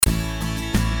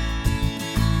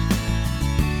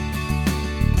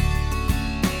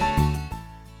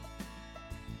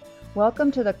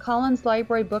Welcome to the Collins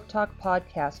Library Book Talk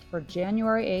podcast for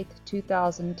January 8th,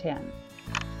 2010.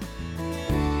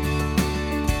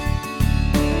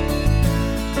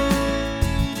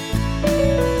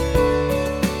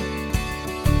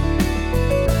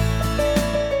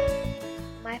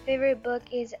 My favorite book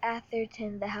is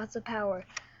Atherton, The House of Power.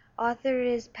 Author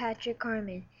is Patrick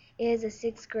Carman. It is a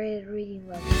 6th grade reading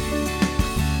level.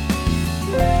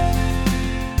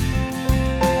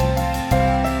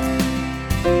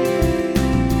 A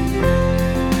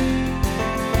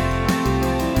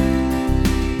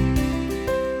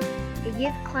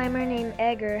youth climber named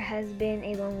Edgar has been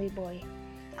a lonely boy,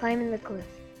 climbing the cliff.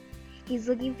 He's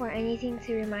looking for anything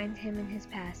to remind him of his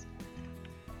past.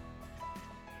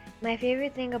 My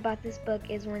favorite thing about this book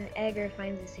is when Edgar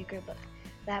finds a secret book.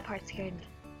 That part scared me.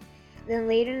 Then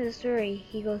later in the story,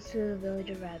 he goes to the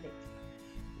village of rabbits.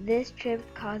 This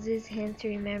trip causes him to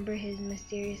remember his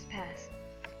mysterious past.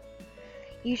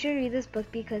 You should read this book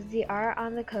because the art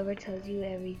on the cover tells you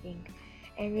everything,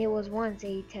 and it was once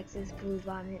a Texas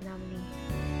Bluebonnet nominee.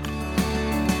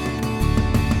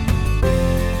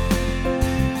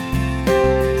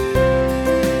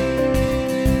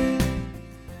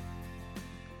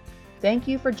 Thank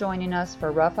you for joining us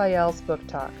for Rafael's Book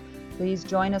Talk. Please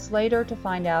join us later to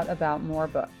find out about more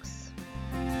books.